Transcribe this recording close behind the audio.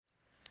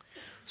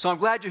So I'm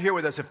glad you're here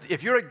with us.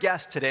 If you're a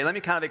guest today, let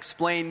me kind of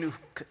explain,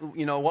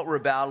 what we're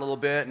about a little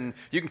bit. And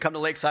you can come to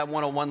Lakeside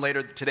 101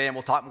 later today and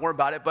we'll talk more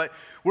about it. But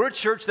we're a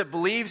church that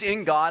believes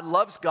in God,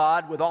 loves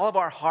God with all of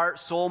our heart,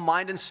 soul,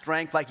 mind, and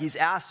strength like He's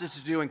asked us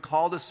to do and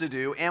called us to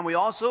do. And we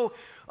also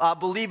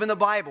believe in the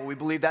Bible. We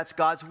believe that's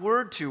God's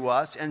word to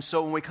us. And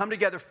so when we come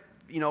together,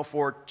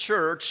 for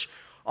church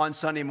on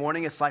Sunday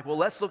morning, it's like, well,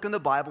 let's look in the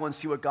Bible and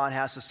see what God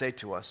has to say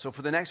to us. So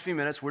for the next few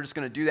minutes, we're just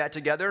going to do that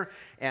together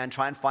and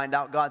try and find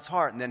out God's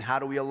heart. And then how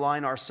do we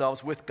align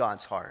ourselves with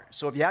God's heart?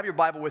 So if you have your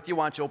Bible with you,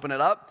 why don't you open it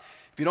up?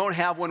 If you don't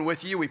have one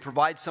with you, we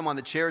provide some on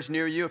the chairs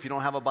near you. If you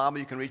don't have a Bible,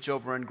 you can reach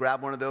over and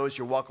grab one of those.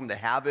 You're welcome to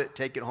have it.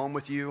 Take it home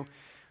with you.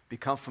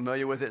 Become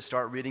familiar with it.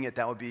 Start reading it.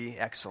 That would be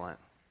excellent.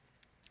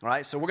 All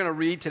right, so we're going to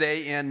read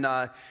today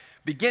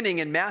beginning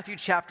in Matthew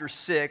chapter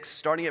 6,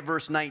 starting at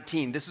verse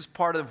 19. This is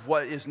part of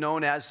what is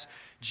known as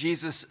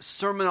Jesus'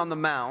 Sermon on the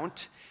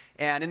Mount.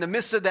 And in the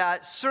midst of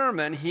that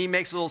sermon, he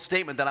makes a little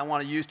statement that I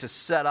want to use to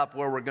set up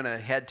where we're going to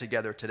head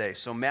together today.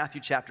 So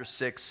Matthew chapter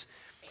 6,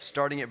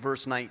 starting at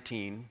verse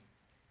 19.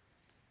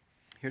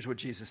 Here's what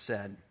Jesus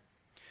said.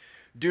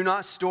 Do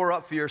not store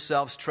up for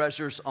yourselves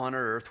treasures on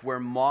earth where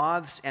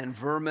moths and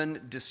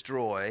vermin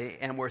destroy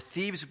and where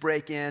thieves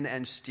break in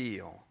and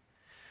steal.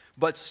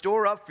 But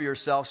store up for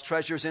yourselves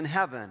treasures in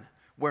heaven,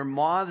 where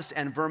moths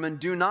and vermin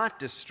do not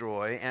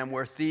destroy, and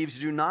where thieves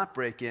do not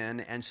break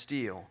in and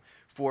steal.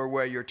 For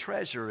where your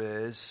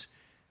treasure is,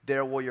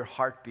 there will your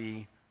heart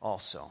be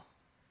also.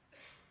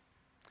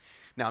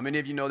 Now, many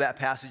of you know that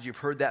passage. You've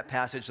heard that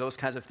passage, those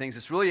kinds of things.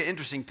 It's really an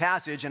interesting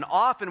passage, and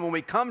often when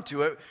we come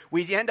to it,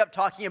 we end up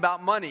talking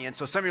about money. And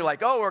so some of you are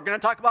like, oh, we're going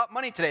to talk about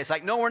money today. It's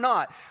like, no, we're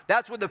not.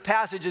 That's what the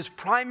passage is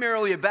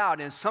primarily about,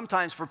 and it's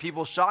sometimes for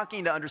people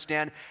shocking to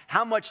understand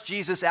how much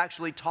Jesus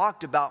actually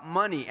talked about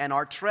money and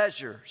our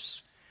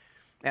treasures.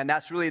 And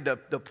that's really the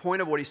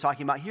point of what he's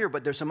talking about here.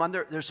 But there's some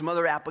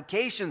other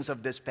applications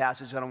of this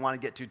passage that I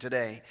want to get to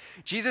today.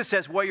 Jesus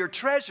says, where your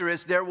treasure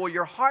is, there will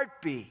your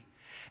heart be.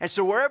 And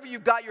so wherever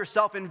you've got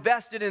yourself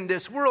invested in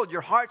this world,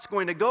 your heart's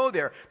going to go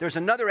there. There's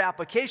another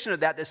application of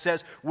that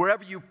says,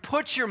 wherever you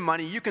put your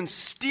money, you can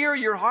steer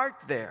your heart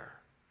there.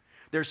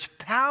 There's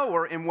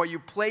power in where you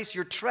place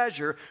your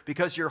treasure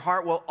because your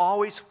heart will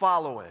always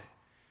follow it.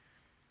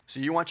 So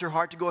you want your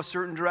heart to go a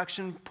certain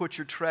direction? Put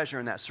your treasure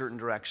in that certain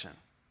direction.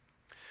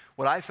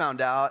 What I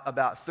found out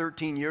about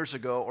 13 years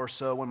ago or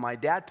so when my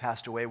dad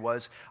passed away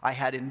was I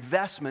had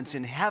investments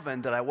in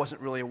heaven that I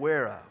wasn't really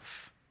aware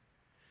of.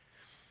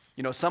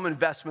 Some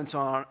investments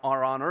are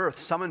on earth.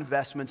 Some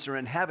investments are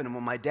in heaven. And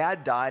when my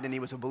dad died and he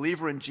was a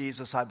believer in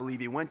Jesus, I believe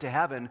he went to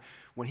heaven.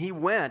 When he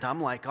went,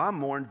 I'm like, I'm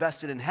more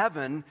invested in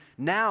heaven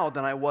now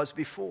than I was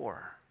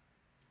before.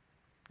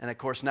 And of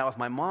course, now with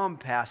my mom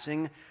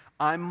passing,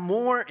 I'm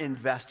more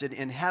invested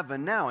in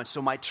heaven now. And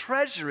so my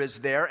treasure is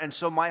there, and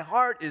so my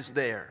heart is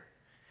there.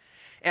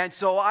 And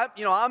so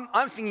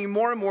I'm thinking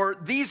more and more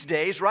these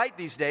days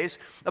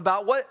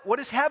about what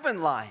is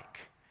heaven like?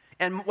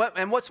 And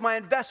what's my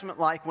investment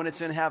like when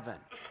it's in heaven?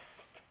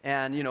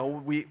 And,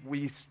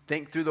 we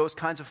think through those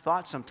kinds of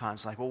thoughts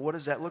sometimes, like, well, what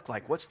does that look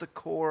like? What's the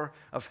core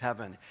of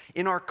heaven?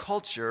 In our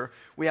culture,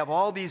 we have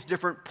all these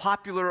different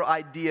popular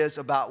ideas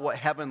about what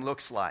heaven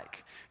looks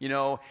like.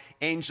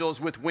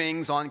 Angels with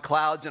wings on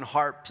clouds and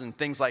harps and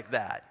things like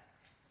that.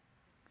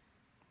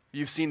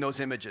 You've seen those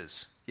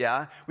images,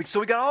 yeah? So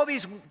we got all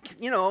these,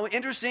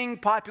 interesting,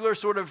 popular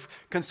sort of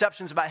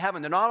conceptions about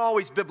heaven. They're not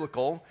always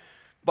biblical,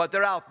 but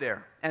they're out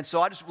there. And so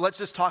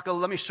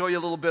let me show you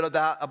a little bit of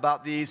that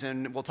about these,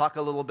 and we'll talk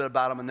a little bit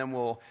about them, and then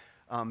we'll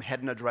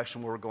head in a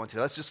direction where we're going to.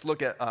 Let's just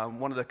look at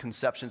one of the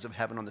conceptions of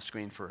heaven on the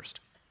screen first.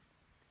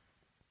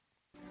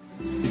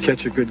 You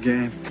catch a good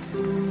game.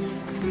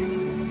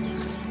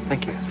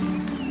 Thank you.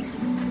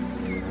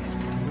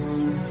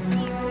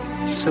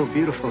 It's so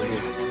beautiful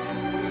here.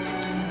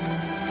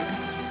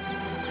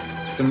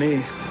 For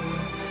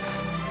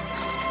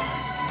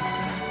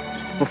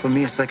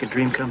me, it's like a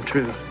dream come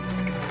true.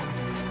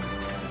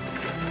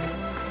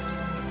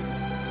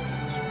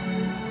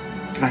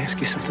 Can I ask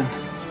you something?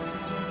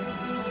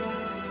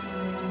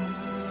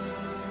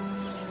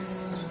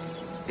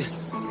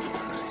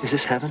 Is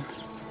this heaven?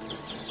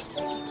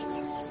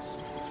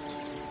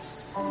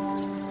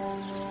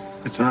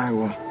 It's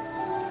Iowa.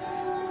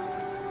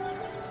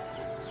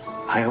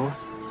 Iowa?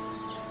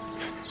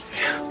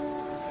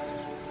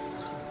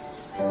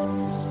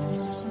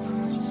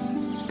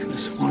 Could have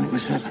sworn it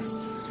was heaven.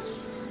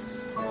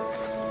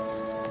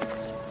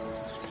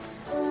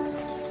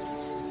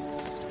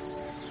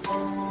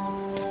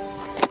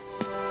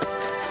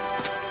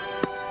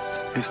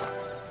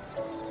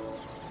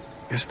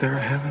 Is there a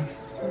heaven?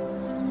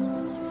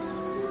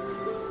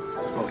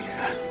 Oh,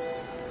 yeah.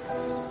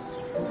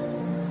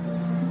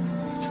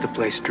 It's the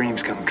place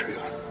dreams come true.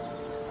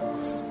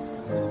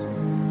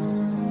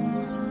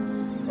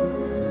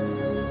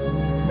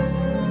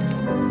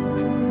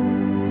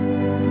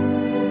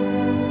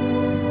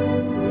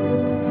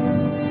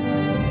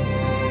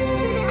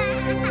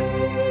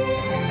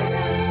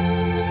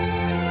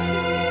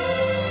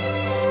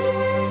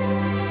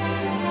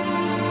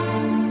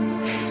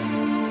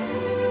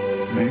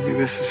 Maybe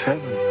this is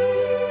heaven.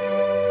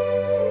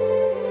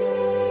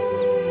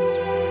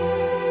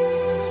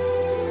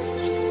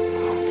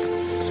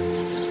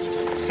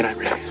 Good night,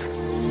 Ray.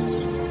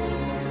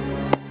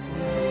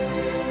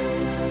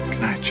 Good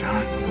night,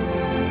 John.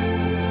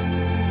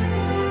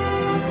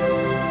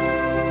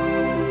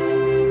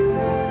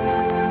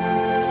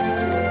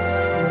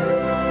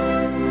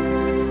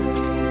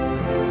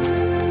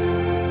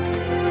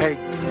 Hey,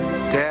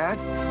 Dad?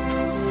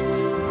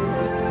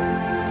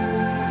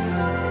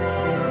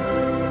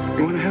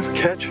 You want to have a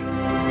catch?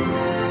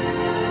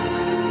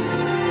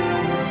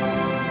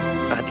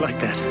 I'd like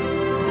that.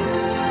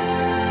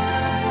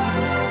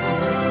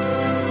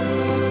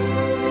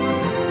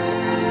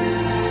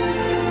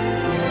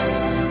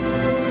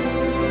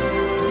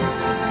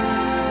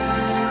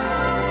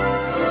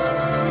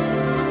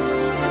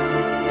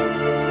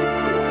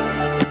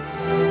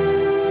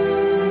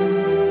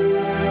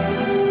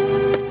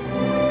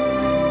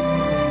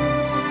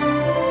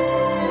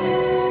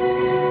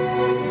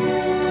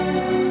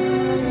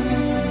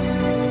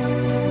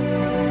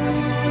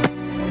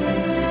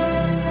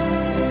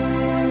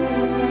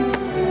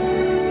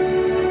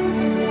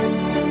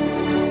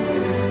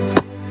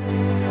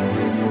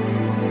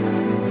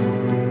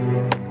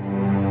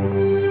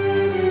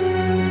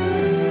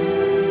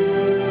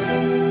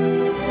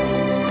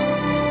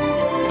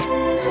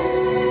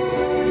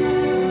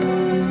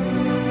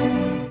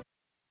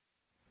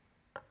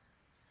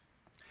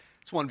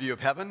 It's one view of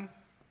heaven.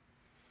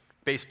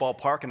 Baseball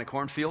park in a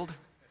cornfield.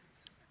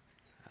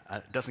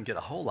 It doesn't get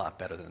a whole lot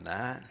better than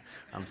that,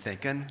 I'm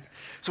thinking.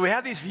 So we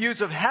have these views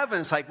of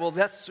heaven. It's like, well,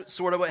 that's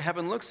sort of what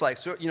heaven looks like.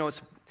 So,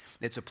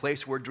 it's a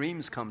place where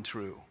dreams come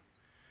true.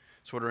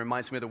 Sort of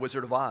reminds me of the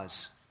Wizard of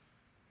Oz.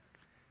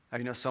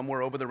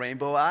 Somewhere over the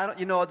rainbow.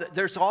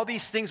 There's all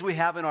these things we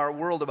have in our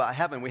world about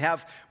heaven.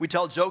 We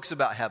tell jokes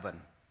about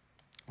heaven,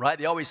 right?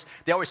 They always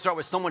start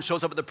with someone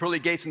shows up at the pearly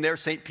gates and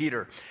there's St.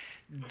 Peter.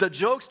 The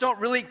jokes don't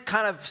really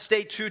kind of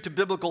stay true to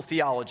biblical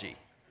theology.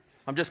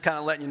 I'm just kind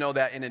of letting you know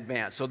that in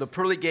advance. So the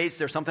pearly gates,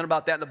 there's something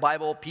about that in the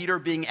Bible. Peter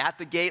being at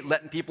the gate,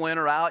 letting people in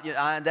or out,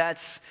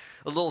 that's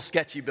a little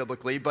sketchy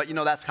biblically, but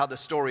that's how the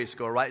stories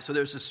go, right? So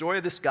there's the story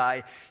of this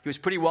guy. He was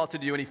pretty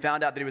well-to-do, and he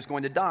found out that he was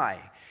going to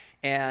die.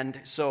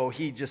 And so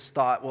he just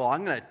thought, well,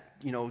 I'm going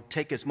to,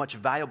 take as much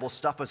valuable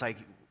stuff as I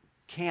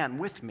can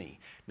with me.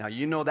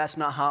 Now, that's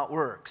not how it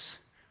works,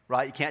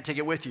 right? You can't take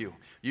it with you.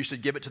 You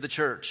should give it to the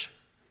church.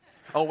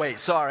 Oh, wait,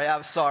 sorry.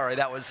 I'm sorry.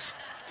 That was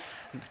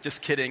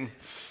just kidding.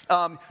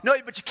 No,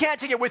 but you can't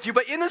take it with you.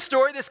 But in the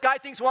story, this guy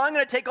thinks, well, I'm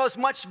going to take as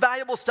much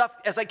valuable stuff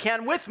as I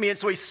can with me. And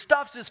so he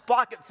stuffs his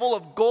pocket full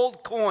of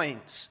gold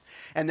coins.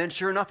 And then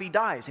sure enough, he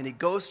dies. And he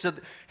goes to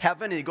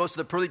heaven, and he goes to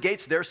the pearly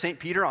gates. There's St.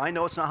 Peter. I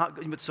know it's not how,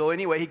 but so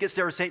anyway, he gets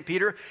there with St.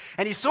 Peter.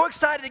 And he's so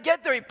excited to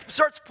get there, he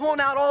starts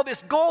pulling out all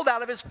this gold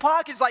out of his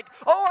pocket. He's like,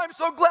 oh, I'm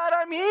so glad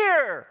I'm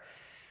here.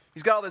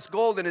 He's got all this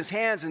gold in his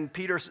hands, and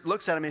Peter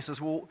looks at him and he says,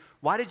 well,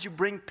 why did you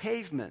bring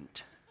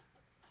pavement?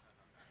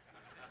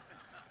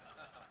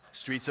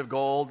 Streets of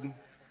gold.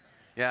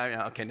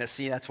 Yeah, okay, now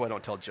see, that's why I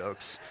don't tell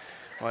jokes.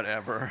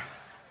 Whatever.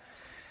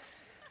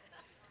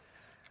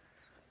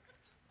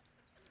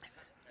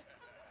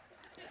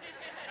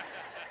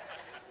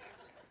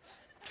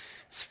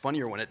 It's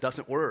funnier when it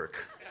doesn't work.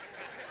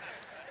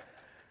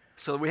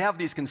 So we have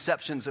these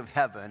conceptions of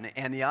heaven,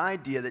 and the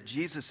idea that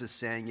Jesus is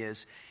saying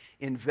is,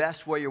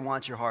 invest where you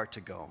want your heart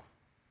to go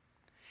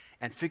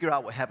and figure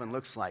out what heaven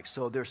looks like.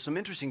 So there's some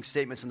interesting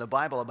statements in the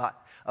Bible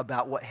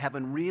about what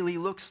heaven really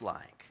looks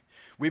like.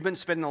 We've been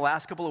spending the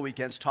last couple of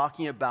weekends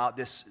talking about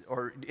this,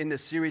 or in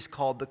this series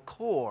called The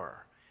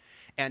Core.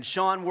 And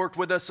Sean worked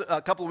with us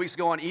a couple of weeks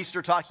ago on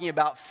Easter talking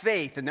about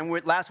faith. And then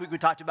last week we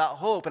talked about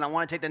hope. And I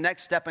want to take the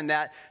next step in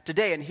that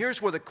today. And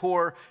here's where the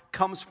core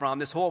comes from.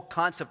 This whole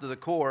concept of the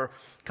core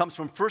comes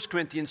from 1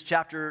 Corinthians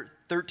chapter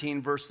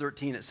 13, verse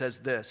 13. It says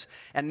this,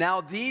 and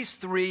now these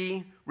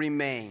three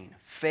remain,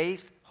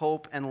 faith,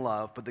 hope, and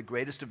love. But the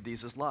greatest of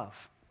these is love.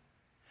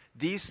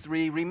 These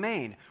three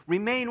remain.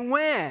 Remain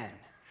when?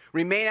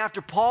 Remain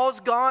after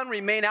Paul's gone,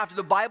 remain after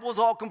the Bible is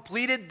all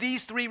completed.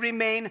 These three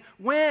remain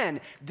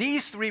when?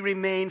 These three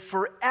remain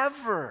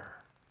forever.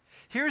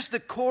 Here's the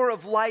core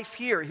of life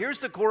here. Here's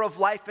the core of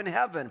life in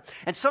heaven.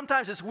 And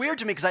sometimes it's weird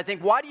to me because I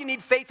think, why do you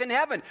need faith in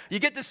heaven? You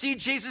get to see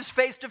Jesus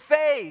face to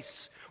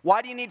face.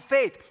 Why do you need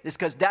faith? It's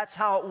because that's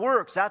how it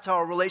works. That's how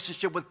a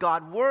relationship with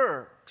God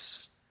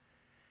works.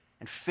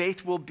 And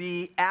faith will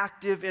be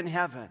active in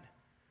heaven.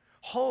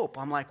 Hope.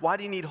 I'm like, why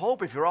do you need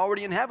hope if you're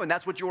already in heaven?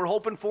 That's what you were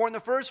hoping for in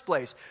the first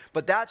place.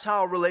 But that's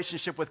how a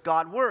relationship with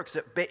God works.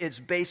 It's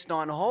based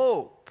on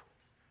hope.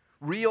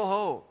 Real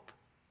hope.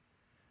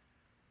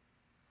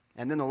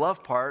 And then the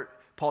love part,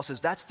 Paul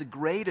says, that's the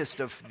greatest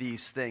of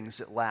these things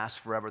that last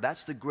forever.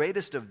 That's the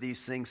greatest of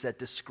these things that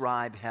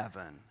describe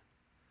heaven.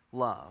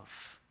 Love.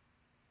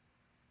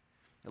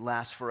 It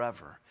lasts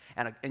forever.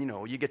 And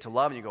you get to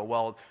love and you go,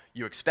 well,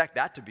 you expect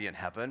that to be in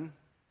heaven.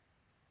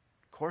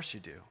 Of course you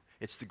do.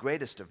 It's the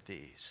greatest of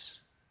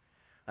these.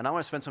 And I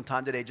want to spend some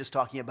time today just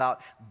talking about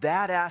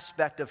that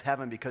aspect of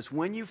heaven, because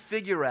when you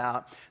figure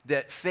out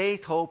that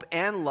faith, hope,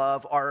 and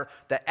love are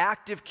the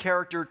active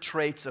character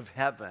traits of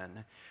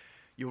heaven,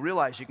 you'll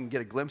realize you can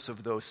get a glimpse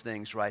of those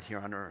things right here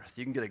on earth.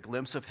 You can get a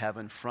glimpse of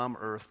heaven from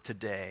earth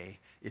today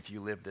if you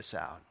live this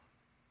out.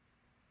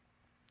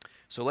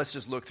 So let's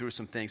just look through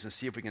some things and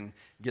see if we can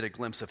get a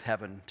glimpse of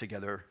heaven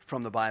together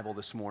from the Bible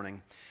this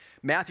morning.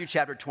 Matthew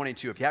chapter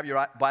 22. If you have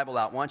your Bible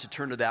out, why don't you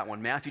turn to that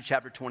one? Matthew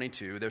chapter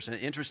 22. There's an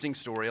interesting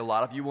story. A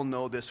lot of you will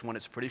know this one.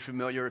 It's pretty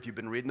familiar if you've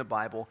been reading the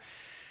Bible.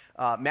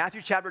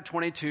 Matthew chapter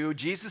 22,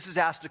 Jesus is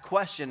asked a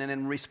question, and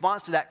in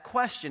response to that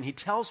question, he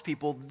tells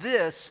people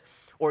this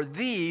or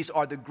these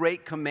are the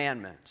great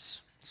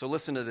commandments. So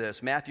listen to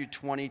this. Matthew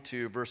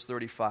 22, verse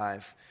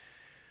 35.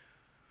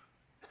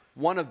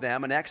 One of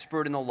them, an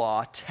expert in the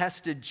law,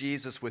 tested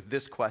Jesus with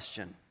this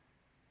question.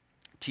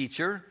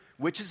 Teacher,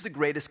 which is the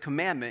greatest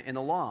commandment in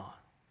the law?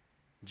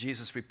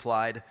 Jesus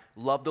replied,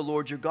 love the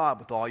Lord your God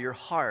with all your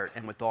heart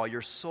and with all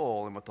your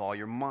soul and with all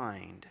your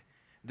mind.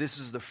 This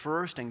is the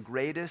first and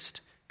greatest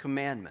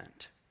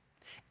commandment.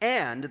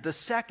 And the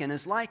second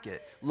is like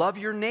it. Love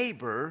your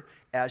neighbor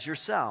as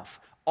yourself.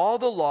 All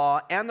the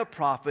law and the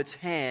prophets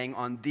hang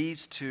on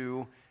these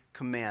two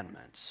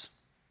commandments.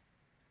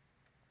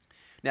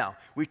 Now,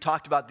 we've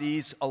talked about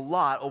these a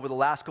lot over the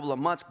last couple of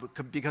months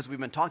because we've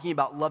been talking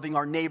about loving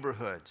our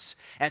neighborhoods.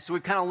 And so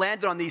we've kind of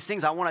landed on these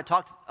things. I want to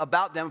talk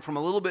about them from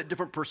a little bit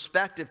different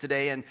perspective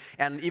today and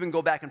even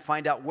go back and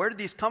find out where did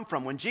these come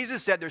from. When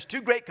Jesus said there's two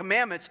great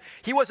commandments,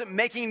 he wasn't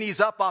making these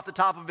up off the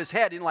top of his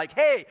head and like,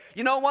 hey,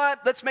 you know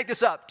what? Let's make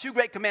this up. Two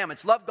great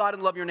commandments. Love God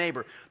and love your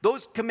neighbor.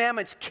 Those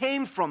commandments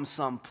came from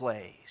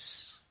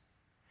someplace.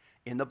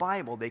 In the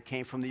Bible, they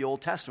came from the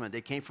Old Testament.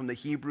 They came from the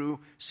Hebrew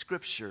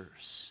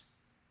Scriptures.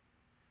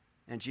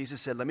 And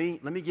Jesus said, let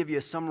me give you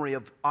a summary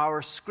of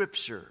our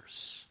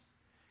Scriptures.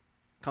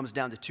 Comes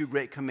down to two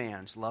great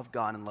commands, love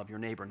God and love your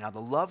neighbor. Now,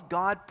 the love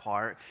God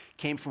part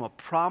came from a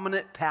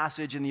prominent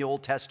passage in the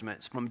Old Testament.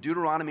 It's from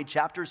Deuteronomy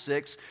chapter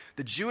 6.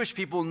 The Jewish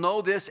people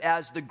know this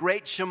as the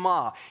Great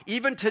Shema.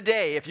 Even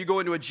today, if you go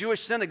into a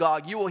Jewish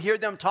synagogue, you will hear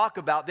them talk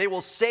about, they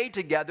will say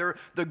together,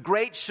 the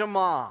Great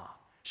Shema.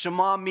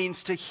 Shema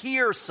means to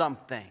hear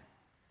something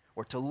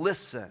or to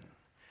listen.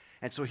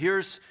 And so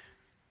here's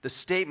the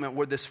statement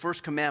where this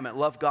first commandment,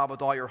 love God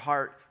with all your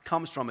heart,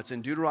 comes from. It's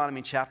in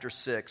Deuteronomy chapter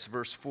 6,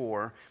 verse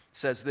 4. It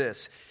says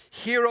this,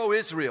 hear, O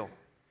Israel,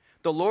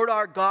 the Lord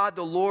our God,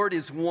 the Lord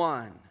is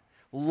one.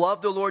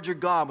 Love the Lord your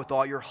God with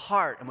all your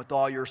heart and with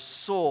all your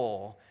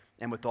soul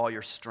and with all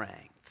your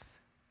strength.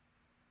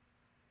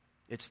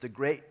 It's the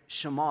great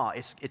Shema.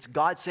 It's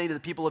God saying to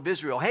the people of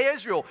Israel, hey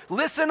Israel,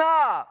 listen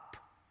up.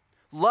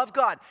 Love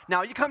God.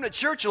 Now, you come to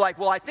church, you're like,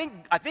 well, I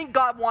think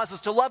God wants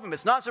us to love Him.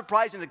 It's not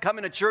surprising to come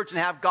into church and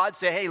have God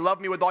say, hey,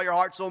 love me with all your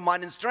heart, soul,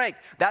 mind, and strength.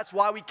 That's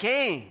why we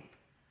came,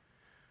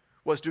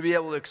 was to be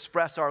able to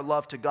express our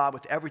love to God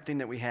with everything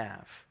that we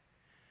have.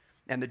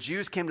 And the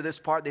Jews came to this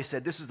part. They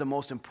said, this is the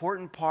most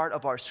important part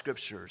of our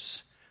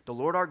Scriptures. The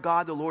Lord our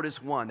God, the Lord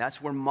is one.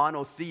 That's where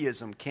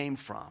monotheism came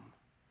from.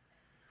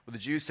 Well, the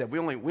Jews said, we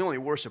only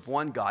worship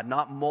one God,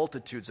 not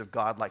multitudes of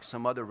God like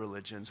some other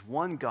religions.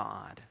 One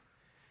God.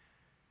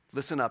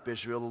 Listen up,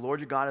 Israel. The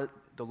Lord your God,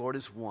 the Lord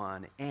is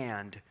one,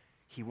 and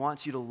He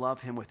wants you to love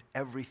Him with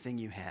everything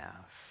you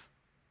have.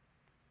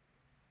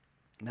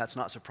 And that's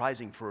not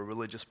surprising for a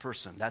religious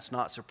person. That's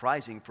not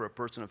surprising for a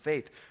person of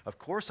faith. Of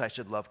course I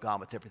should love God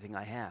with everything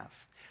I have.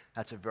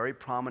 That's a very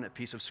prominent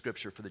piece of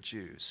Scripture for the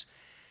Jews.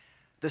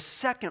 The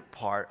second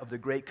part of the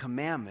Great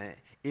Commandment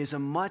is a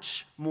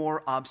much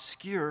more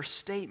obscure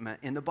statement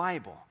in the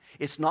Bible.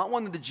 It's not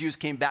one that the Jews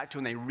came back to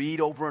and they read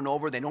over and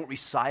over. They don't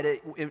recite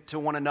it to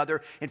one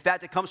another. In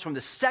fact, it comes from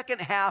the second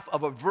half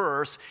of a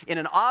verse in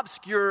an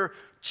obscure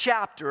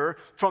chapter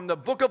from the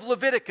book of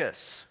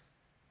Leviticus.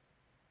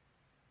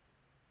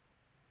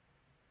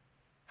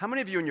 How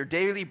many of you in your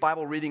daily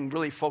Bible reading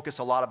really focus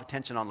a lot of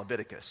attention on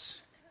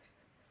Leviticus?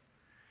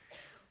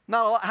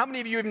 Not a lot. How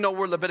many of you even know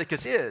where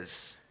Leviticus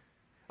is?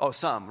 Oh,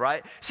 some,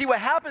 right? See, what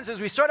happens is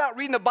we start out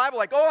reading the Bible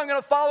like, oh, I'm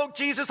going to follow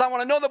Jesus. I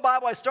want to know the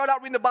Bible. I start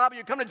out reading the Bible.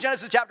 You come to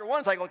Genesis chapter 1.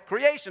 It's like, well,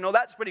 creation. Oh,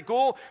 that's pretty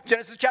cool.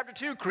 Genesis chapter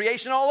 2,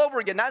 creation all over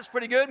again. That's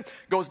pretty good.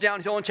 Goes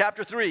downhill in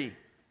chapter 3.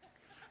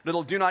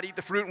 Little do not eat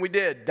the fruit and we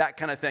did. That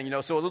kind of thing,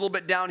 So a little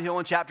bit downhill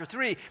in chapter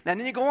 3. And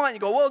then you go on. You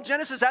go, well,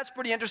 Genesis, that's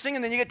pretty interesting.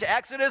 And then you get to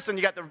Exodus and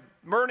you got the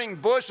burning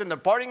bush and the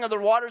parting of the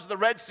waters of the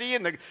Red Sea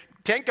and the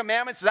Ten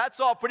Commandments. That's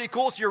all pretty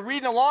cool. So you're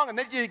reading along and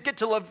then you get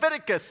to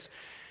Leviticus.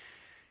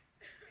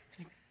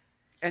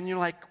 And you're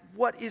like,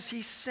 what is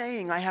he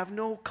saying? I have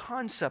no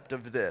concept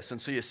of this. And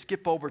so you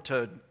skip over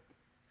to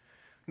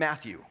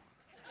Matthew.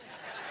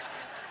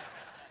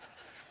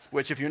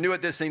 Which, if you're new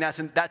at this thing,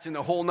 that's in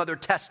the whole other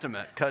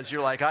testament. Because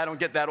you're like, I don't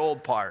get that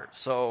old part.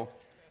 So,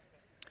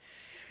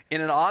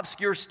 in an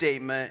obscure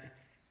statement,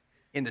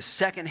 in the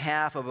second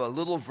half of a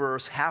little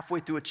verse,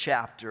 halfway through a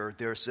chapter,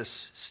 there's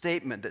this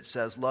statement that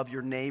says, love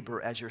your neighbor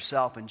as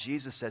yourself. And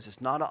Jesus says it's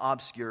not an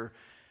obscure.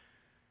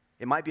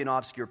 It might be an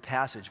obscure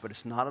passage, but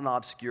it's not an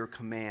obscure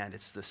command.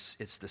 It's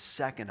the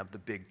second of the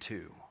big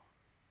two.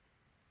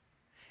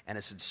 And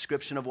it's a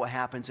description of what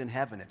happens in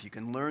heaven. If you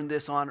can learn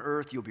this on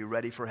earth, you'll be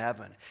ready for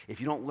heaven. If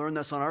you don't learn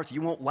this on earth,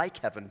 you won't like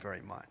heaven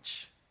very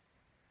much.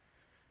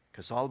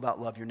 Because it's all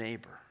about love your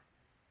neighbor.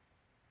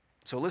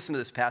 So listen to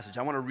this passage.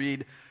 I want to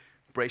read,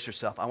 brace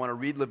yourself, I want to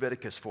read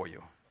Leviticus for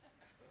you.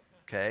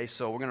 Okay,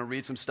 so we're going to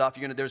read some stuff.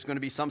 There's going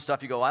to be some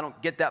stuff you go, I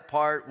don't get that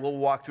part. We'll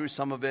walk through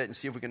some of it and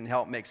see if we can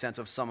help make sense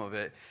of some of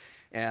it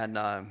and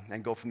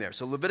go from there.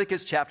 So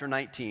Leviticus chapter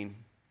 19,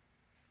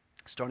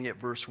 starting at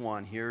verse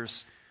 1,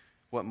 here's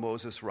what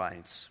Moses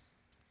writes.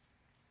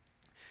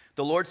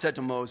 The Lord said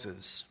to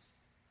Moses,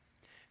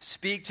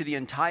 "Speak to the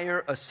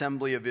entire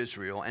assembly of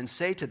Israel and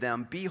say to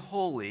them, 'Be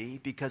holy,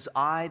 because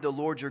I, the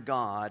Lord your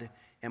God,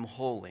 am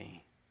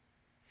holy.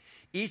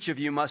 Each of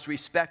you must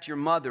respect your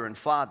mother and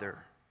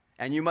father,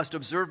 and you must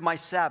observe my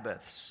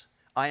Sabbaths.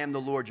 I am the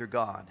Lord your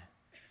God.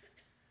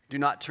 Do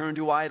not turn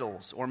to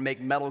idols or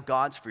make metal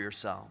gods for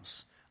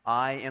yourselves.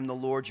 I am the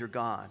Lord your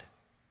God.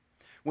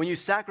 When you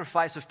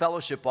sacrifice a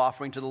fellowship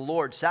offering to the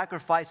Lord,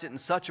 sacrifice it in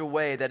such a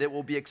way that it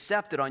will be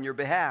accepted on your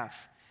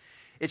behalf.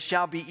 It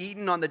shall be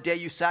eaten on the day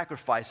you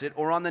sacrifice it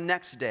or on the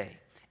next day.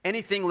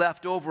 Anything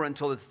left over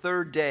until the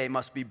third day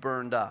must be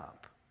burned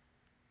up.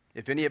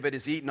 If any of it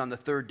is eaten on the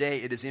third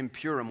day, it is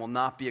impure and will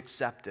not be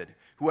accepted.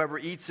 Whoever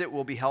eats it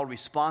will be held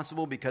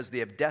responsible because they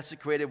have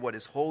desecrated what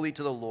is holy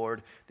to the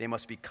Lord. They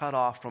must be cut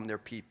off from their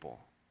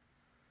people.'"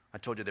 I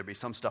told you there'd be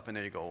some stuff in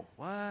there you go,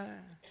 what?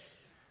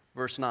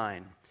 Verse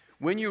 9.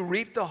 "When you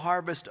reap the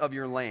harvest of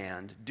your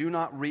land, do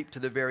not reap to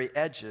the very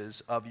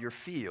edges of your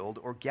field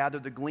or gather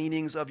the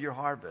gleanings of your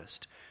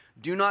harvest.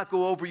 Do not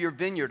go over your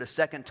vineyard a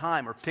second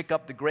time or pick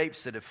up the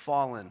grapes that have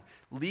fallen.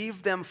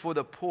 Leave them for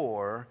the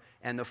poor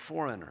and the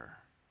foreigner.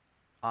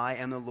 I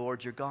am the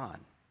Lord your God.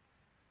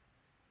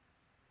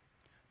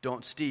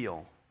 Don't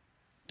steal.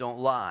 Don't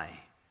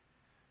lie.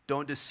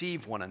 Don't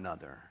deceive one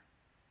another.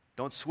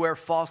 Don't swear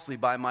falsely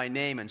by my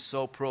name and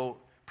so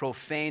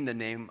profane the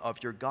name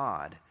of your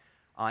God.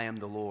 I am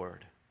the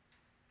Lord.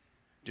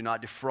 Do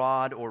not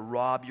defraud or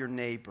rob your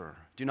neighbor.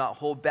 Do not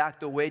hold back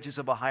the wages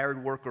of a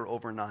hired worker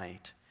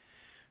overnight.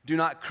 Do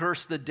not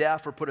curse the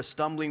deaf or put a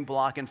stumbling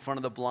block in front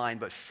of the blind,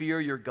 but fear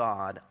your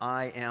God.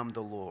 I am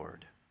the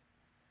Lord.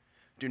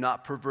 Do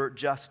not pervert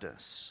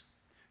justice.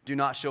 Do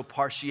not show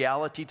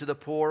partiality to the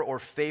poor or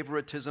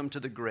favoritism to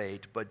the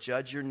great, but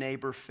judge your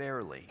neighbor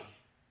fairly.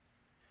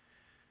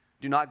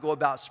 Do not go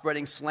about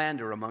spreading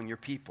slander among your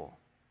people.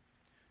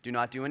 Do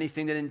not do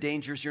anything that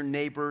endangers your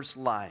neighbor's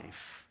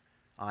life.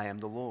 I am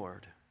the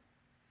Lord.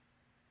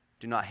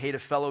 Do not hate a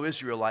fellow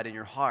Israelite in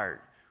your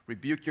heart.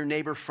 Rebuke your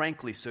neighbor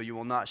frankly so you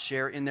will not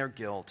share in their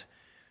guilt.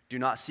 Do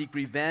not seek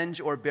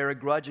revenge or bear a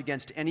grudge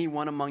against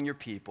anyone among your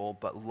people,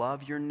 but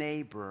love your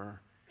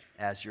neighbor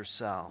as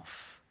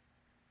yourself.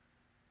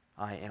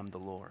 I am the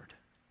Lord."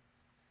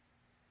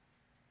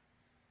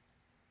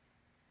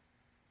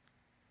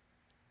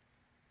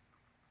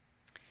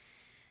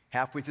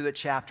 Halfway through the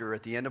chapter,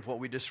 at the end of what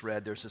we just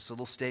read, there's this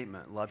little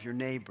statement, love your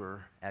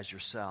neighbor as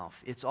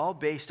yourself. It's all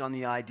based on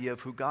the idea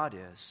of who God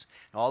is.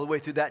 And all the way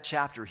through that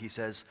chapter, he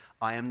says,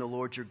 I am the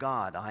Lord your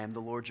God, I am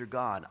the Lord your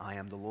God, I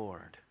am the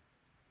Lord.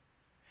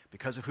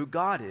 Because of who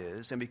God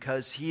is, and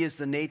because he is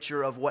the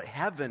nature of what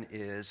heaven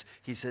is,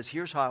 he says,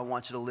 here's how I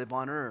want you to live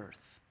on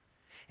earth.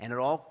 And it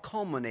all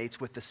culminates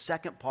with the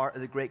second part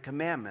of the great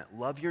commandment,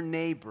 love your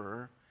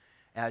neighbor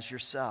as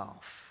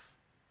yourself.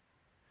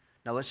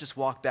 Now let's just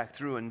walk back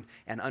through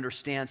and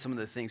understand some of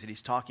the things that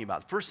he's talking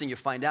about. The first thing you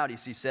find out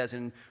is he says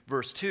in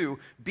verse 2,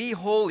 be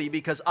holy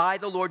because I,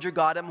 the Lord your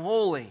God, am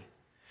holy.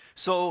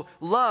 So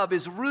love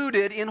is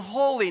rooted in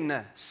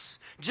holiness,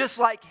 just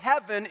like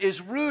heaven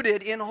is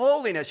rooted in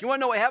holiness. You want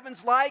to know what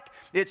heaven's like?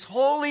 It's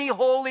holy,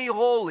 holy,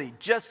 holy,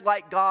 just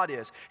like God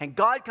is. And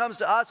God comes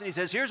to us and he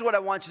says, here's what I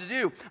want you to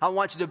do. I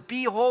want you to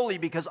be holy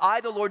because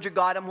I, the Lord your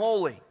God, am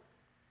holy.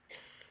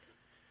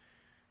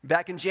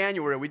 Back in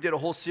January, we did a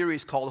whole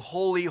series called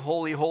Holy,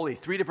 Holy, Holy.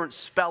 3 different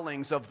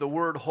spellings of the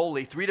word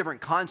holy, 3 different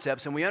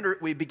concepts. And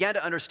we began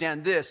to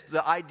understand this.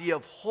 The idea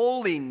of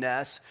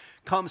holiness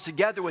comes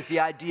together with the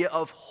idea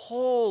of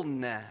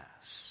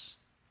wholeness.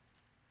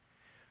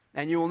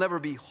 And you will never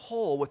be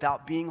whole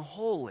without being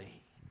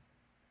holy.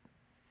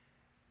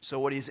 So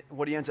what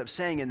he ends up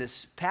saying in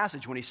this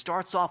passage, when he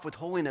starts off with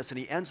holiness and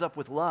he ends up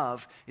with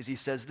love, is he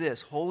says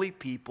this, holy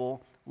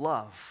people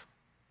love.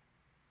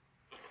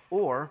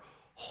 Or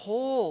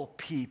whole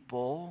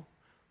people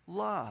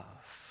love.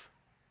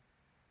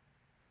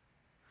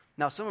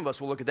 Now, some of us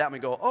will look at that and we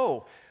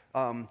go,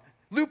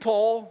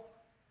 loophole.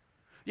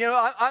 You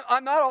know,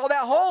 I'm not all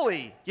that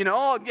holy, you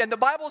know, and the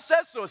Bible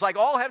says so. It's like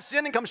all have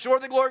sinned and come short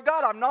of the glory of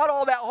God. I'm not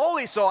all that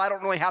holy, so I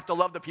don't really have to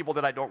love the people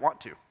that I don't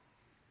want to.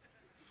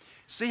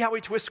 See how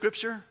we twist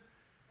Scripture?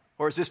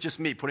 Or is this just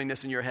me putting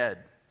this in your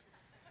head?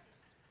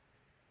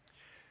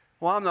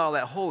 Well, I'm not all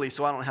that holy,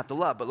 so I don't have to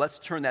love. But let's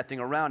turn that thing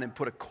around and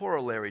put a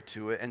corollary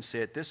to it and say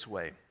it this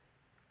way.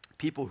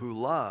 People who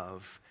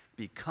love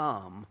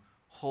become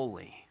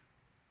holy.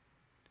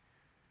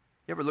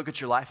 You You ever look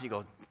at your life and you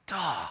go,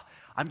 duh,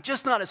 I'm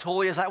just not as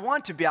holy as I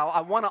want to be.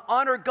 I want to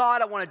honor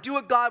God. I want to do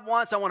what God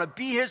wants. I want to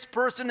be his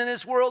person in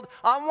this world.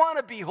 I want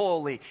to be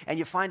holy. And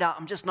you find out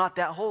I'm just not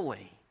that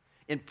holy.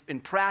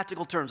 In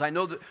practical terms, I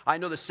know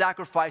the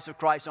sacrifice of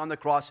Christ on the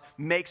cross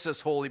makes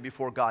us holy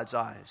before God's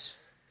eyes.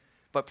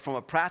 But from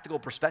a practical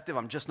perspective,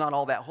 I'm just not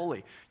all that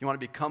holy. You want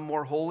to become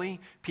more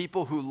holy?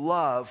 People who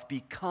love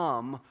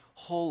become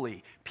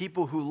holy.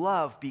 People who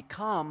love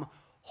become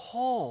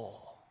whole.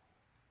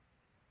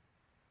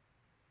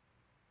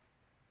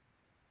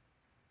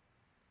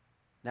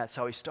 That's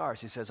how he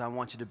starts. He says, I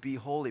want you to be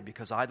holy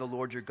because I, the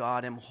Lord your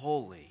God, am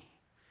holy.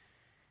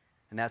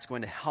 And that's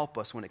going to help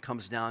us when it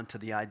comes down to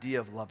the idea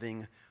of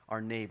loving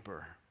our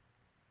neighbor.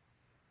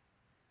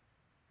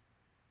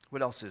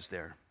 What else is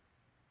there?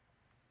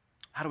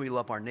 How do we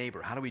love our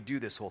neighbor? How do we do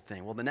this whole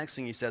thing? Well, the next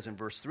thing he says in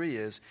verse 3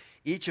 is,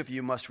 each of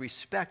you must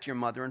respect your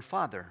mother and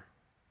father.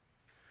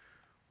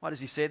 Why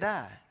does he say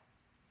that?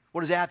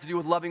 What does that have to do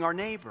with loving our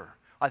neighbor?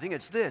 I think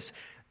it's this.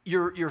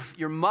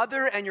 Your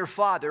mother and your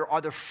father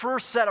are the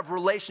first set of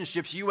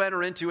relationships you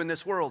enter into in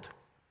this world.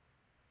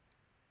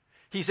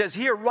 He says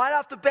here, right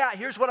off the bat,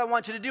 here's what I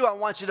want you to do. I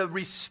want you to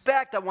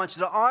respect, I want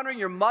you to honor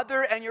your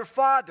mother and your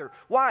father.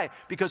 Why?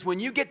 Because when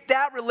you get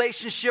that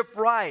relationship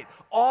right,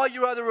 all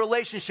your other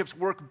relationships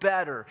work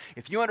better.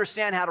 If you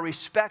understand how to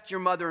respect your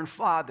mother and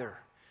father,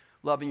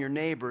 loving your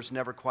neighbor is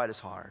never quite as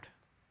hard.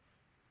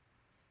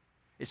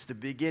 It's the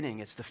beginning,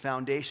 it's the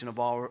foundation of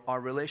all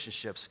our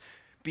relationships.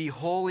 Be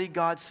holy,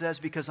 God says,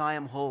 because I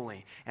am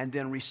holy. And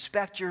then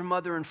respect your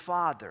mother and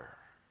father.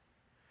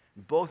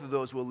 Both of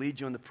those will lead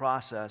you in the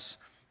process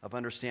of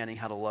understanding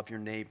how to love your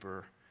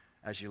neighbor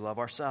as you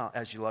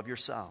love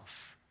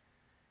yourself.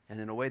 And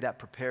in a way that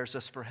prepares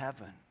us for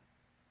heaven.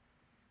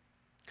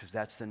 Because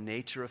that's the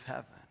nature of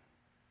heaven.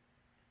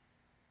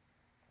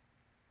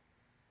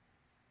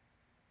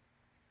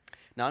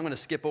 Now I'm going to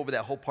skip over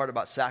that whole part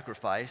about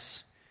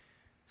sacrifice.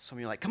 Some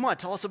of you are like, come on,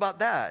 tell us about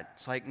that.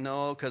 It's like,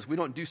 no, because we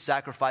don't do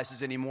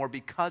sacrifices anymore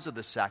because of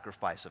the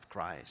sacrifice of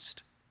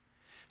Christ.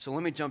 So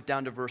let me jump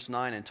down to verse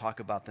 9 and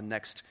talk about the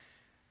next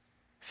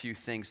few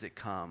things that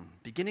come.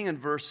 Beginning in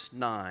verse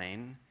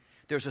 9,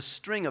 there's a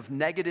string of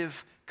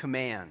negative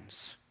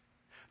commands.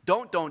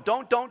 Don't.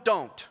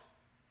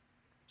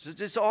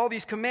 It's all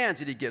these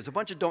commands that he gives. A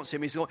bunch of don't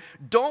statements. He's going,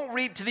 don't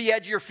reap to the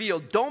edge of your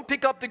field. Don't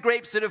pick up the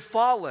grapes that have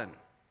fallen.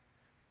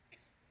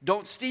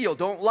 Don't steal,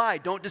 don't lie,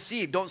 don't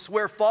deceive, don't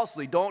swear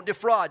falsely, don't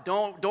defraud,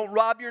 don't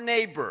rob your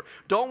neighbor,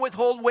 don't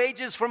withhold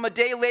wages from a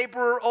day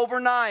laborer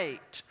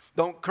overnight,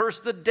 don't curse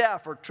the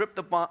deaf or trip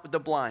the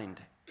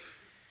blind.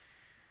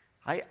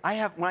 I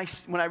have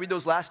when I read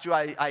those last two,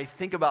 I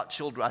think about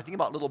children, I think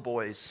about little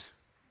boys.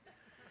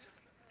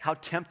 How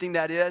tempting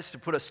that is to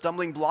put a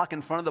stumbling block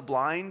in front of the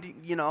blind.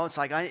 You know, it's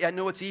like, I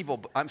know it's evil,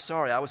 but I'm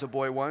sorry, I was a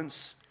boy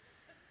once.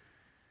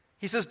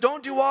 He says,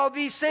 don't do all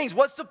these things.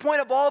 What's the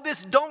point of all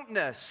this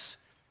don'tness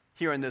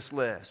here in this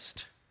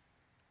list?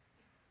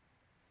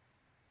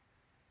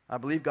 I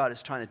believe God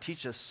is trying to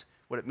teach us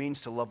what it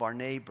means to love our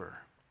neighbor.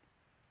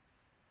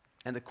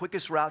 And the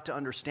quickest route to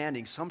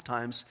understanding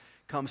sometimes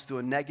comes through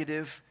a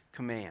negative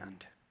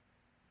command.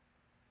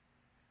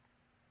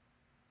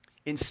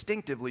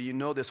 Instinctively, you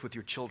know this with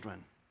your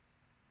children.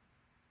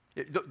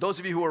 Those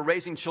of you who are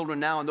raising children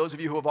now and those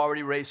of you who have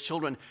already raised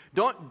children,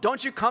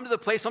 don't you come to the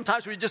place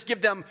sometimes where you just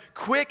give them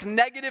quick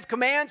negative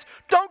commands?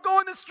 Don't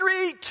go in the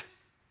street.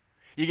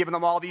 You give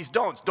them all these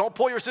don'ts. Don't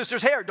pull your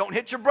sister's hair. Don't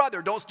hit your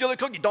brother. Don't steal a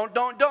cookie.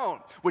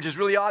 Don't. Which is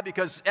really odd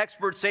because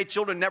experts say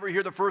children never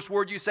hear the first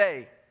word you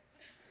say.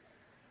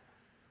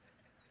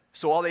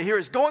 So all they hear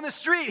is go in the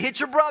street,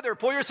 hit your brother,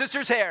 pull your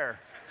sister's hair.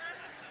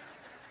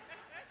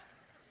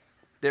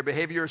 Their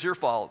behavior is your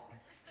fault.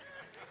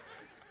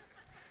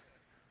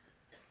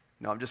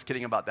 No, I'm just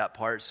kidding about that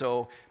part.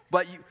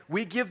 But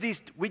we give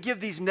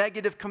these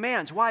negative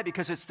commands. Why?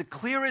 Because it's the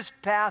clearest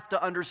path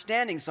to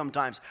understanding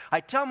sometimes. I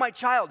tell my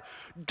child,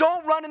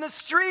 don't run in the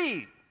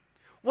street.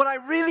 What I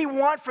really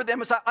want for them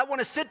is I want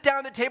to sit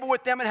down at the table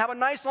with them and have a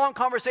nice long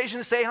conversation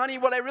and say, honey,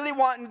 what I really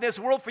want in this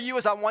world for you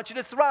is I want you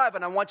to thrive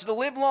and I want you to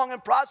live long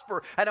and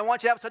prosper and I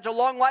want you to have such a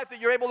long life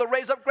that you're able to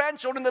raise up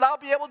grandchildren that I'll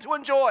be able to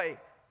enjoy.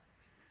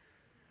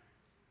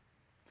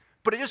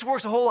 But it just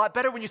works a whole lot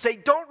better when you say,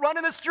 don't run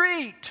in the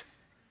street.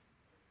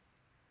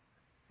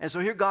 And so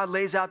here God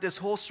lays out this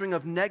whole string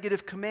of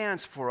negative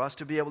commands for us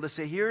to be able to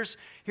say, here's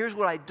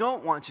what I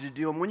don't want you to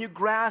do. And when you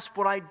grasp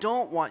what I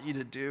don't want you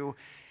to do,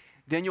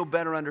 then you'll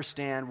better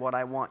understand what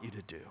I want you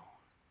to do.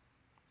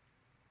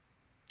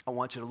 I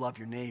want you to love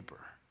your neighbor.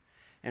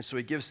 And so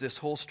he gives this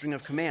whole string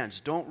of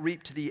commands. Don't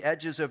reap to the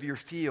edges of your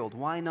field.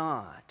 Why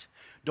not?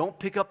 Don't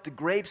pick up the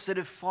grapes that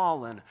have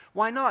fallen.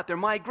 Why not? They're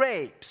my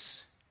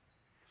grapes.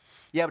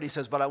 Yeah, but he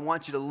says, but I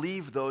want you to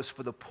leave those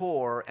for the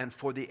poor and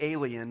for the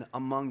alien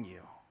among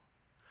you.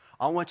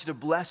 I want you to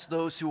bless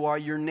those who are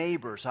your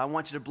neighbors. I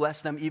want you to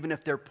bless them even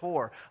if they're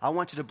poor. I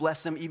want you to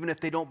bless them even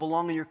if they don't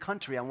belong in your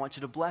country. I want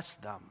you to bless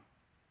them.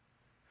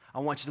 I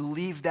want you to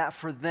leave that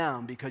for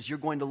them because you're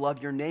going to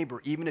love your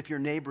neighbor even if your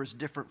neighbor is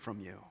different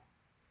from you.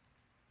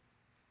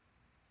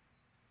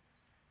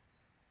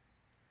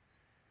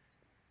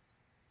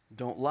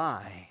 Don't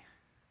lie.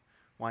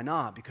 Why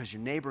not? Because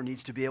your neighbor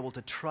needs to be able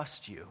to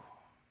trust you.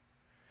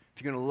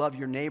 If you're going to love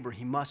your neighbor,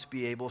 she must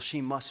be able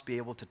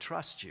to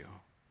trust you.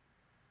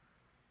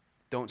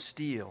 Don't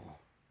steal.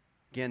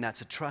 Again, that's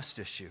a trust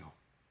issue.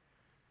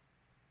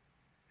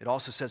 It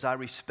also says, I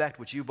respect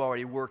what you've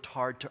already worked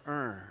hard to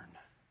earn,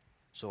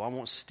 so I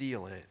won't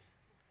steal it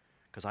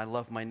because I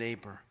love my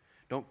neighbor.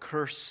 Don't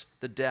curse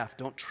the deaf.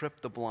 Don't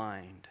trip the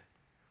blind.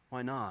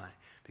 Why not?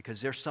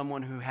 Because there's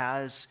someone who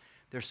has,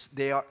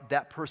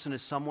 that person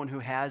is someone who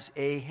has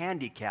a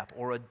handicap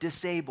or a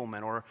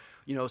disablement or,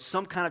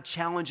 some kind of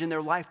challenge in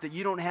their life that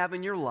you don't have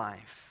in your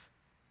life.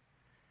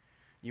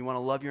 You want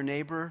to love your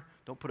neighbor?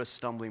 Don't put a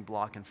stumbling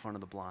block in front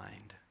of the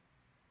blind.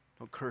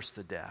 Don't curse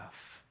the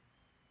deaf.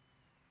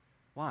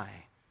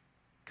 Why?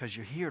 Because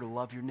you're here to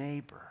love your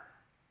neighbor,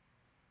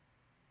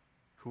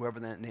 whoever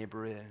that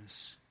neighbor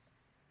is.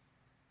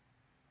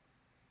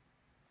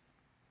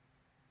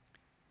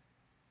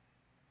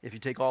 If you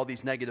take all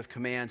these negative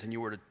commands and you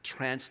were to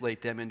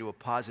translate them into a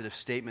positive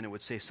statement, it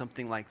would say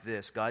something like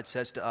this. God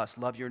says to us,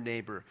 love your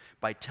neighbor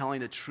by telling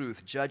the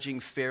truth,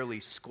 judging fairly,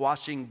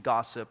 squashing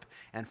gossip,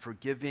 and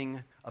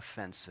forgiving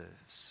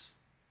offenses.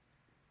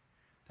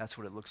 That's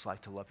what it looks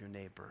like to love your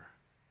neighbor.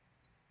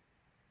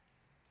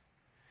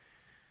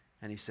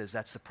 And he says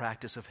that's the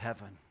practice of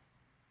heaven.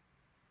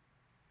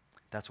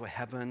 That's what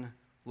heaven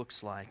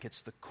looks like.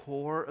 It's the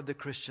core of the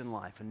Christian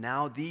life. And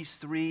now these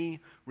three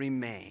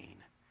remain: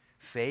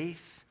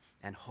 faith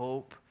and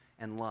hope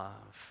and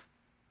love.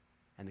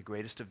 And the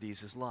greatest of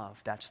these is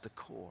love. That's the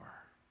core.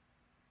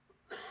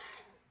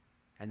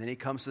 And then he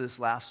comes to this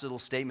last little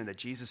statement that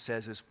Jesus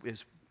says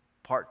is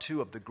part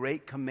 2 of the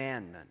great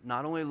commandment.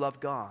 Not only love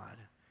God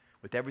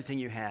with everything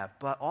you have,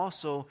 but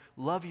also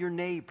love your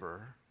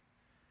neighbor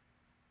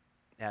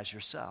as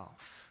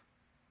yourself.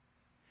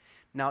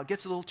 Now, it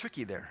gets a little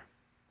tricky there,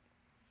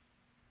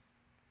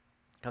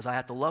 because I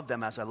have to love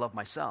them as I love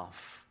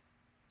myself.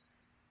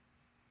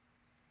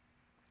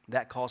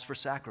 That calls for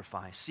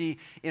sacrifice. See,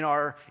 in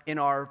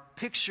our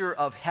picture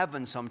of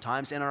heaven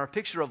sometimes, in our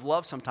picture of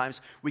love sometimes,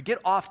 we get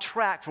off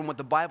track from what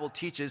the Bible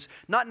teaches,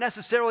 not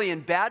necessarily in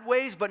bad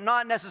ways, but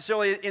not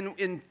necessarily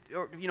in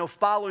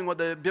following what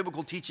the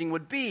biblical teaching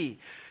would be.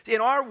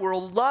 In our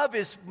world, love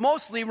is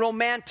mostly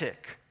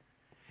romantic.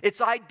 It's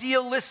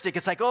idealistic.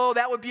 It's like, oh,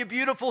 that would be a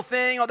beautiful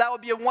thing. Oh, that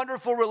would be a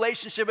wonderful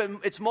relationship.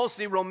 And it's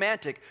mostly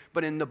romantic.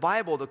 But in the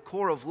Bible, the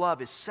core of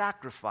love is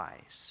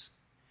sacrifice.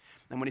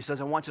 And when he says,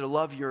 I want you to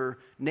love your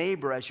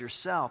neighbor as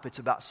yourself, it's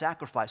about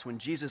sacrifice. When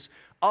Jesus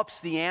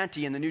ups the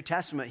ante in the New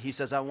Testament, he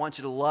says, I want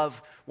you to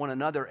love one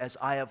another as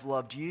I have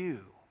loved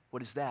you.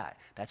 What is that?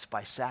 That's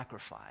by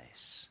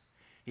sacrifice.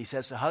 He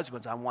says to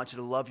husbands, I want you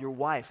to love your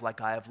wife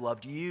like I have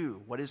loved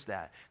you. What is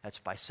that? That's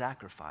by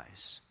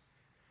sacrifice.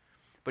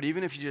 But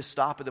even if you just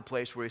stop at the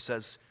place where he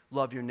says,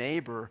 love your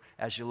neighbor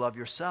as you love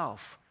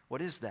yourself,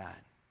 what is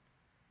that?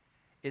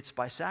 It's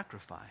by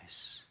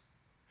sacrifice.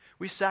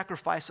 We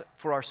sacrifice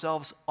for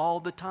ourselves all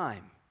the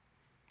time,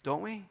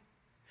 don't we?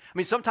 I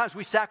mean, sometimes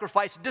we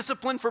sacrifice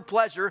discipline for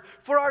pleasure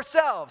for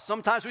ourselves.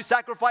 Sometimes we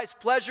sacrifice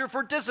pleasure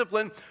for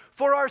discipline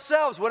for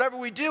ourselves. Whatever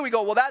we do, we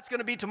go, well, that's going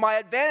to be to my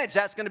advantage.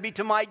 That's going to be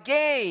to my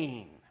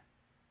gain.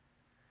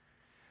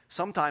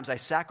 Sometimes I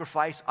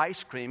sacrifice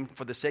ice cream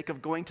for the sake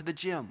of going to the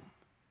gym.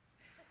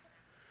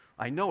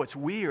 I know it's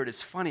weird,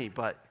 it's funny,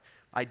 but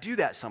I do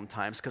that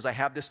sometimes because I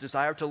have this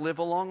desire to live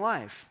a long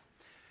life.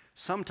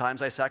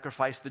 Sometimes I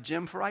sacrifice the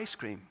gym for ice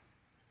cream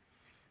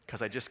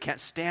because I just can't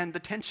stand the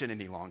tension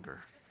any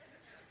longer.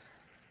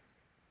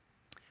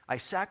 I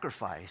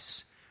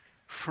sacrifice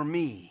for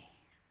me.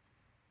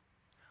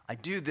 I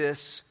do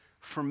this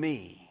for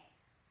me.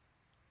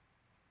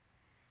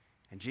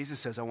 And Jesus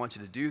says, I want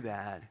you to do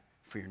that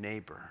for your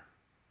neighbor.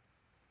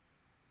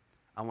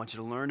 I want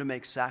you to learn to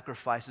make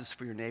sacrifices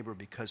for your neighbor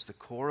because the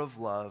core of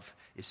love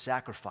is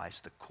sacrifice.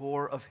 The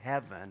core of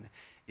heaven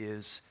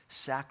is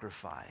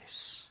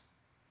sacrifice.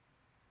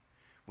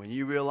 When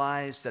you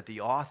realize that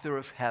the author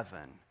of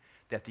heaven,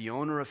 that the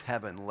owner of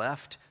heaven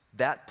left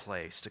that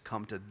place to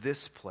come to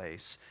this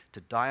place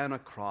to die on a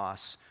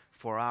cross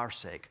for our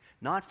sake,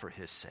 not for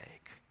his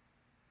sake,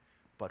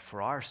 but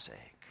for our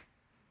sake,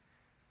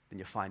 then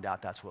you find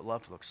out that's what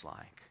love looks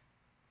like.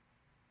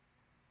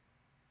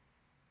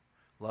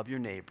 Love your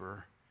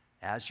neighbor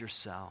as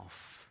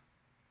yourself,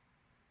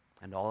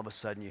 and all of a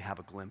sudden you have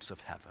a glimpse of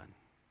heaven.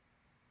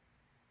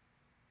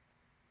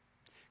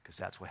 Because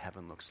that's what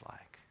heaven looks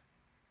like.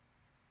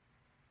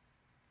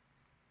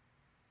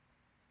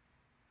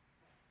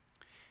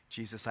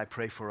 Jesus, I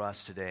pray for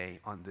us today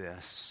on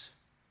this.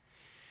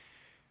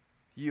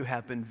 You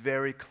have been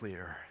very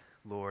clear,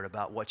 Lord,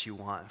 about what you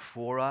want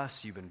for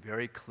us. You've been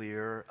very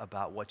clear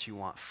about what you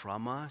want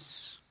from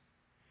us.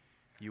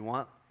 You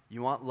want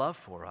love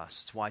for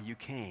us. It's why you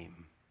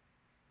came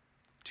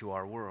to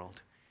our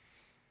world.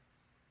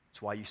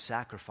 It's why you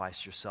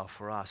sacrificed yourself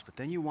for us. But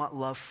then you want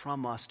love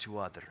from us to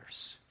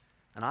others.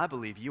 And I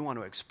believe you want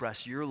to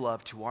express your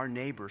love to our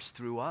neighbors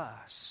through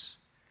us.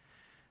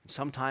 And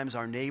sometimes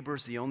our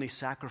neighbors, the only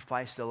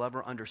sacrifice they'll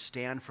ever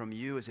understand from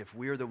you is if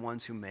we're the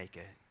ones who make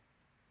it.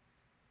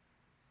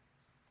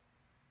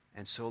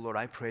 And so, Lord,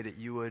 I pray that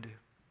you would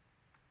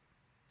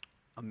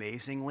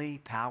amazingly,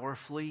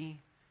 powerfully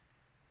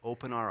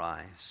open our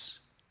eyes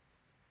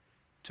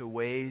to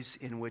ways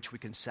in which we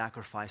can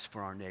sacrifice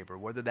for our neighbor,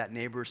 whether that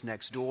neighbor's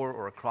next door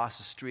or across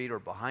the street or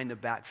behind the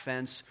back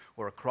fence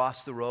or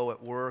across the row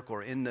at work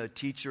or in the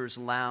teacher's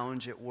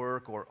lounge at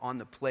work or on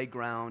the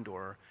playground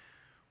or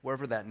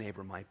wherever that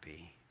neighbor might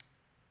be.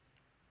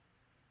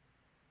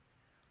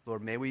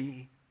 Lord, may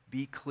we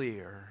be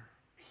clear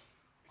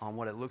on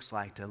what it looks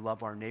like to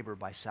love our neighbor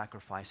by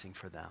sacrificing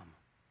for them.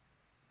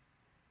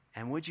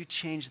 And would you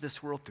change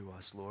this world through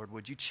us, Lord?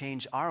 Would you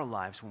change our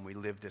lives when we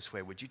live this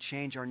way? Would you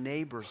change our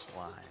neighbors'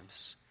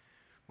 lives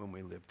when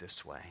we live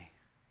this way?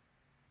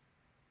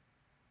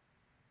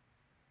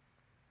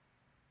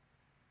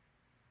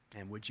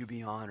 And would you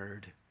be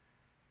honored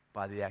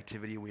by the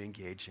activity we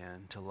engage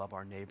in to love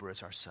our neighbor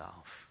as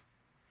ourselves,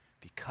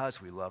 because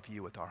we love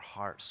you with our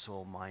heart,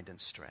 soul, mind, and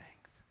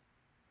strength.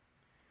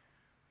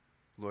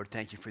 Lord,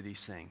 thank you for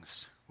these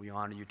things. We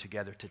honor you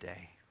together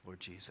today, Lord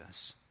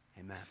Jesus.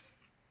 Amen.